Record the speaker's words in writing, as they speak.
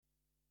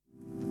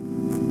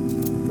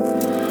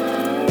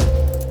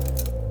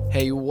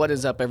Hey, what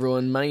is up,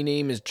 everyone? My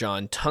name is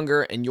John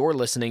Tunger, and you're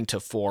listening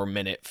to 4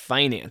 Minute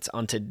Finance.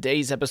 On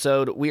today's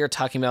episode, we are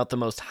talking about the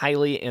most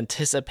highly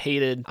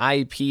anticipated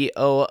IPO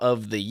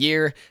of the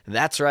year.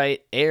 That's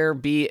right,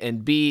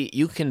 Airbnb.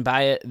 You can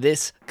buy it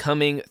this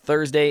coming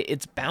Thursday.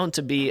 It's bound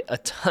to be a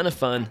ton of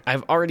fun.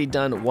 I've already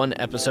done one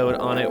episode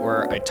on it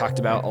where I talked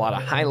about a lot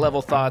of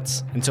high-level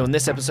thoughts, and so in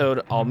this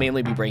episode, I'll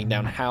mainly be breaking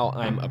down how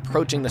I'm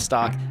approaching the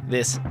stock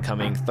this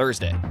coming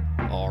Thursday.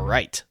 All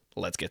right,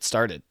 let's get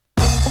started.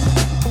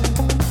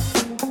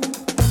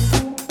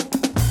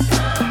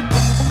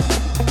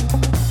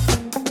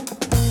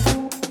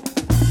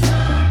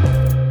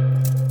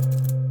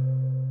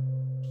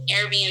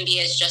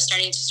 Airbnb is just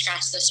starting to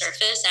scratch the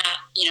surface.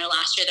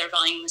 Last year their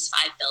volume was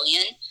 5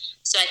 billion.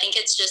 So I think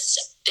it's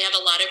just, they have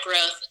a lot of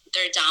growth.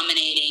 They're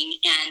dominating.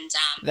 And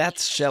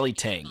that's Shelly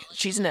Tang.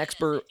 She's an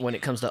expert when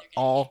it comes to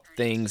all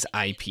things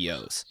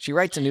IPOs. She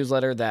writes a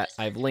newsletter that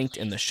I've linked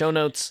in the show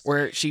notes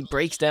where she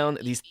breaks down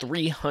these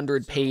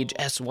 300-page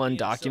S1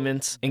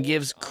 documents and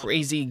gives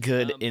crazy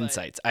good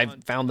insights.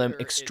 I've found them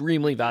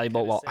extremely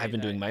valuable while I've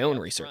been doing my own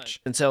research.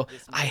 And so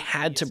I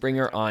had to bring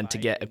her on to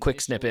get a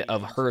quick snippet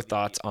of her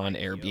thoughts on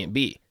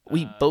Airbnb.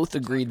 We both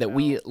agreed that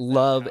we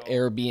love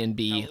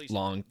Airbnb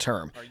long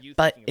term,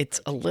 but it's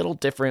a little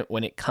different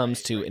when it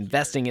comes to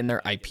investing in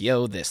their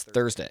IPO this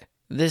Thursday.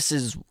 This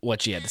is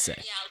what she had to say.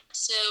 Yeah,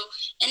 so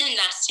in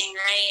investing,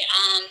 right,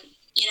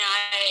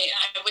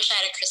 I wish I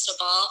had a crystal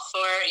ball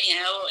for,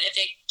 if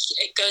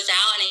it goes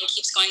out and it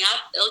keeps going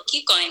up, it'll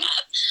keep going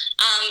up.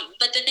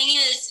 But the thing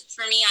is,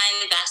 for me,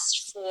 I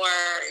invest for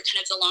kind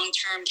of the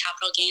long-term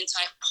capital gain,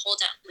 so I hold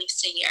at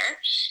least a year.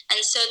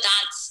 And so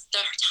that's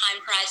the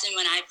time horizon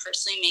when I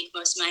personally make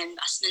most of my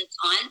investments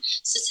on.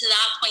 So to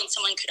that point,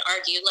 someone could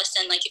argue,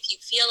 listen, like if you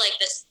feel like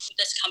this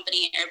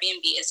company,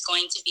 Airbnb, is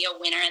going to be a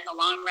winner in the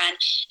long run,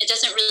 it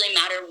doesn't really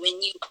matter when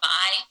you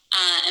buy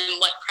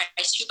and what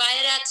price you buy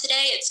it at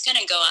today, it's going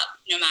to go up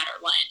no matter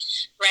what,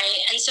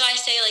 right? And so I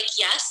say, like,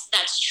 yes,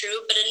 that's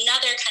true. But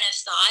another kind of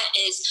thought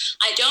is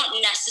I don't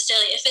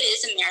necessarily, if it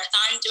is a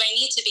marathon, do I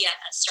need to be at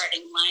that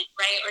starting line,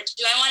 right? Or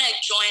do I want to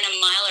join a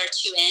mile or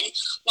two in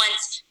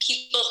once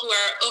people who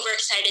are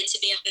overexcited to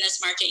be in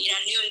this market,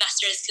 new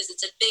investors because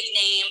it's a big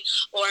name,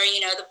 or,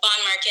 the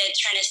bond market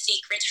trying to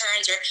seek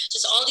returns, or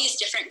just all these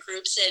different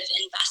groups of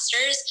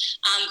investors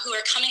who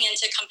are coming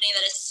into a company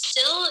that is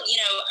still,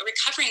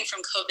 recovering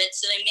from COVID.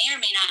 So they may or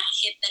may not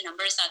hit the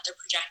numbers that they're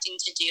projecting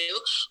to do,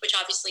 which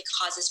obviously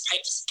causes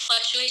price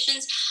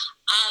fluctuations.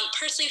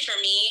 Personally, for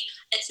me,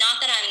 it's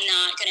not that I'm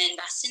not going to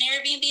invest in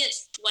Airbnb.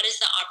 It's what is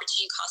the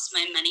opportunity cost of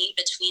my money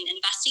between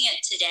investing it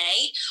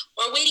today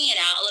or waiting it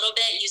out a little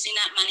bit, using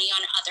that money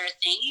on other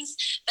things,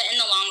 but in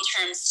the long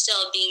term,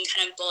 still being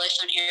kind of bullish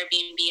on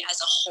Airbnb as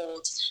a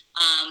hold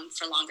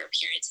for longer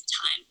periods of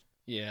time.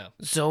 Yeah.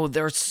 So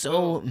there's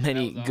so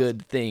many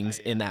good things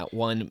in that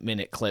 1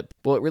 minute clip.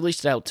 But what really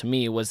stood out to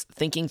me was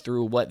thinking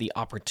through what the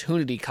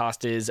opportunity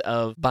cost is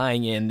of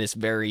buying in this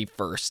very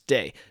first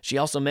day. She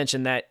also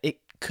mentioned that it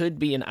could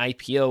be an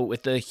IPO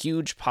with a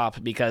huge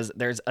pop because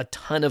there's a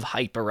ton of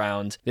hype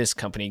around this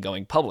company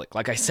going public.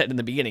 Like I said in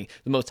the beginning,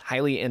 the most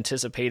highly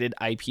anticipated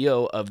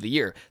IPO of the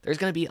year. There's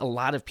going to be a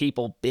lot of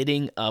people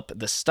bidding up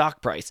the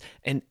stock price.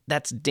 And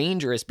that's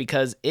dangerous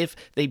because if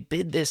they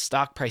bid this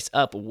stock price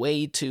up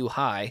way too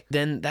high,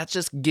 then that's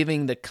just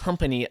giving the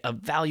company a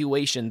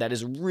valuation that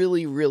is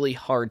really, really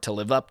hard to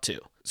live up to.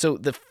 So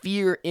the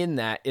fear in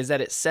that is that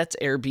it sets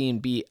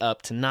Airbnb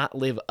up to not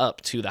live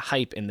up to the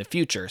hype in the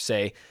future.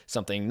 Say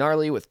something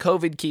gnarly with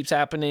COVID keeps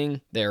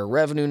happening, their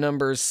revenue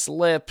numbers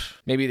slip,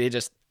 maybe they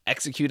just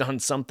execute on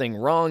something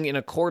wrong in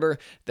a quarter.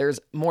 There's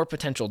more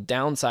potential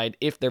downside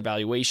if their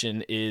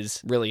valuation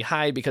is really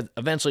high because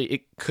eventually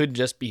it could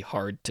just be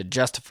hard to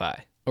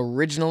justify.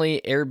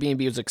 Originally,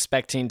 Airbnb was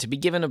expecting to be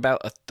given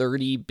about a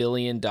 $30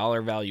 billion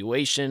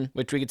valuation,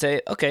 which we could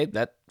say, okay,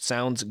 that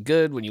sounds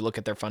good when you look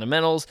at their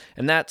fundamentals,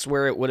 and that's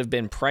where it would have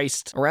been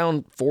priced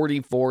around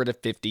 $44 to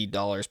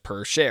 $50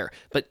 per share.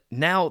 But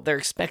now they're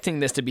expecting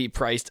this to be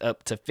priced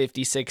up to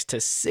 $56 to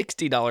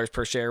 $60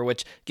 per share,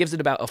 which gives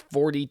it about a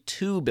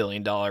 $42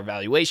 billion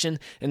valuation,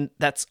 and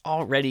that's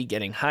already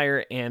getting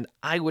higher, and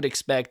I would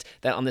expect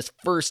that on this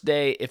first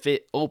day, if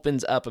it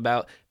opens up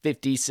about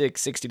 $56,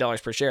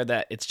 $60 per share,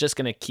 that it's just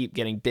going to keep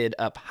getting bid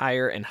up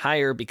higher and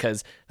higher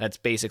because that's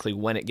basically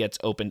when it gets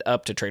opened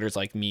up to traders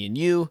like me and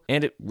you,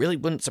 and it really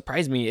wouldn't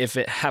surprise me if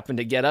it happened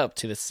to get up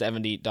to the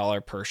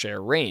 $70 per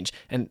share range.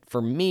 And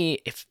for me,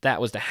 if that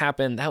was to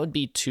happen, that would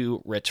be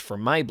too rich for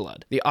my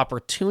blood. The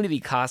opportunity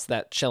cost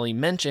that Shelly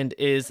mentioned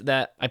is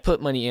that I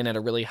put money in at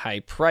a really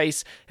high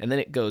price and then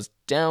it goes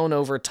down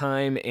over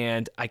time,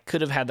 and I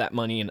could have had that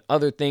money in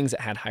other things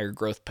that had higher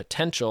growth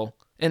potential.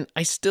 And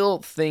I still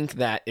think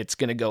that it's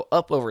going to go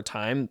up over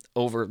time,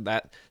 over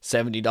that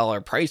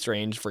 $70 price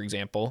range, for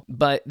example,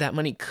 but that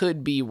money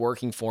could be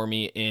working for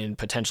me in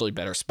potentially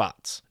better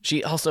spots.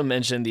 She also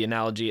mentioned the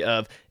analogy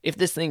of if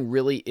this thing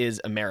really is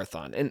a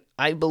marathon, and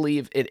I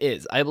believe it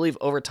is. I believe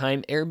over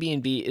time,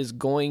 Airbnb is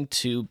going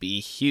to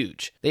be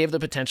huge. They have the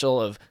potential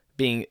of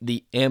being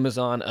the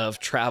Amazon of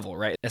travel,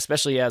 right?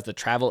 Especially as the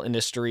travel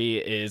industry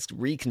is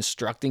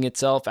reconstructing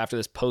itself after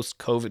this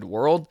post-COVID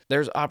world,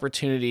 there's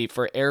opportunity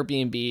for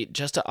Airbnb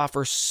just to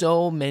offer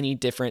so many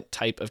different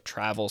type of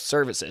travel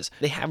services.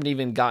 They haven't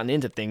even gotten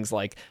into things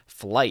like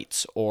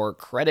flights or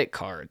credit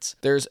cards.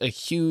 There's a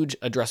huge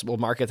addressable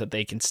market that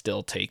they can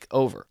still take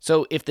over.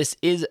 So if this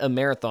is a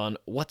marathon,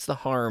 what's the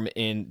harm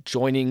in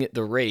joining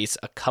the race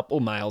a couple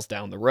miles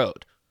down the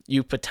road?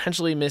 You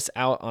potentially miss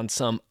out on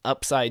some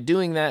upside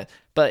doing that,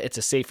 but it's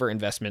a safer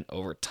investment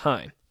over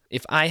time.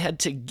 If I had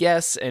to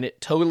guess, and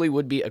it totally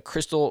would be a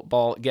crystal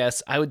ball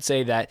guess, I would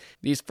say that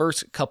these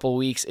first couple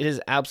weeks, it is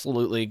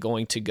absolutely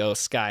going to go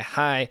sky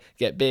high,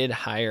 get bid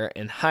higher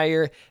and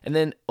higher, and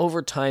then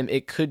over time,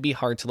 it could be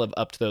hard to live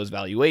up to those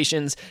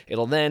valuations.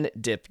 It'll then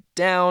dip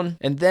down,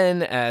 and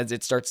then as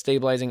it starts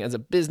stabilizing as a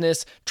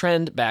business,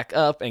 trend back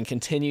up and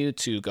continue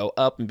to go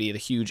up and be the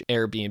huge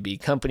Airbnb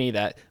company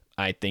that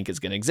I think is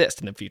going to exist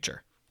in the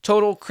future.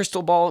 Total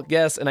crystal ball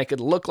guess, and I could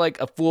look like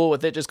a fool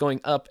with it just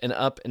going up and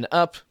up and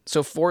up.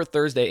 So for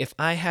Thursday, if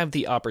I have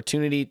the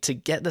opportunity to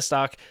get the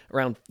stock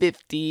around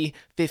 $50,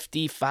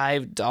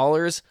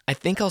 $55, I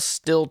think I'll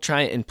still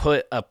try and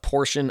put a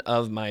portion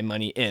of my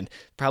money in.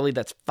 Probably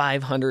that's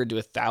 $500 to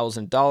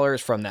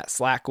 $1,000 from that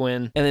Slack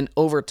win. And then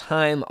over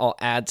time, I'll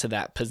add to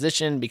that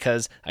position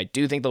because I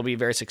do think they'll be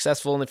very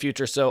successful in the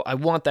future. So I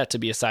want that to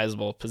be a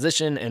sizable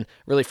position. And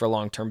really for a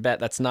long-term bet,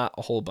 that's not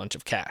a whole bunch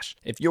of cash.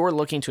 If you're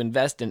looking to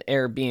invest in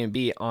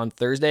Airbnb on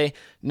Thursday,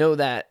 know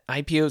that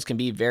IPOs can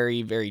be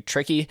very, very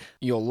tricky.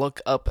 You'll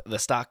look up the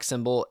stock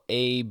symbol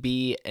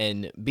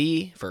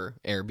ABNB for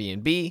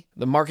Airbnb.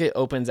 The market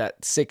opens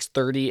at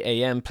 6:30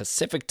 a.m.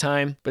 Pacific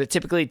time, but it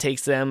typically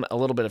takes them a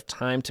little bit of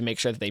time to make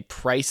sure that they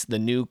price the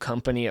new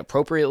company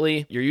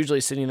appropriately. You're usually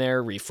sitting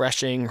there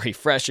refreshing,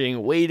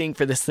 waiting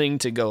for this thing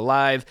to go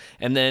live.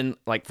 And then,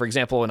 like, for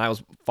example, when I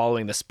was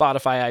following the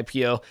Spotify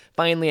IPO,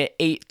 finally at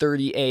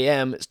 8:30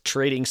 a.m.,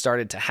 trading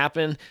started to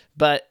happen.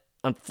 But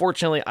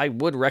unfortunately, I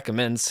would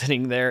recommend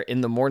sitting there in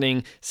the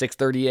morning,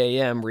 6:30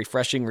 a.m.,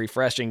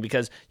 refreshing,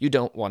 because you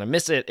don't want to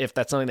miss it if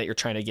that's something that you're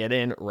trying to get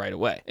in right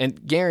away.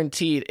 And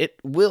guaranteed, it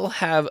will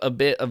have a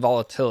bit of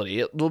volatility.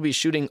 It will be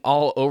shooting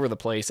all over the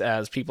place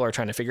as people are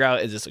trying to figure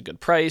out, is this a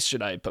good price?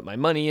 Should I put my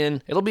money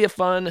in? It'll be a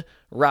fun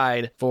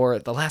ride for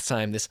the last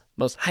time, this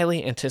most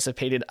highly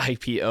anticipated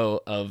IPO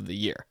of the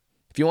year.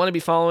 If you want to be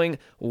following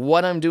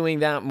what I'm doing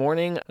that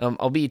morning,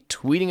 I'll be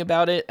tweeting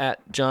about it at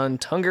John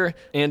Tunger.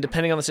 And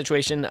depending on the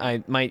situation,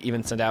 I might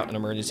even send out an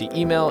emergency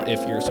email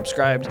if you're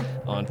subscribed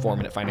on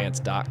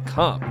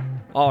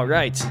 4minutefinance.com. All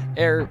right,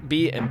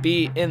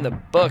 Airbnb in the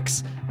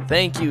books.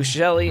 Thank you,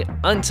 Shelly.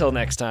 Until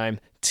next time,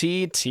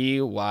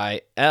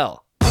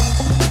 TTYL.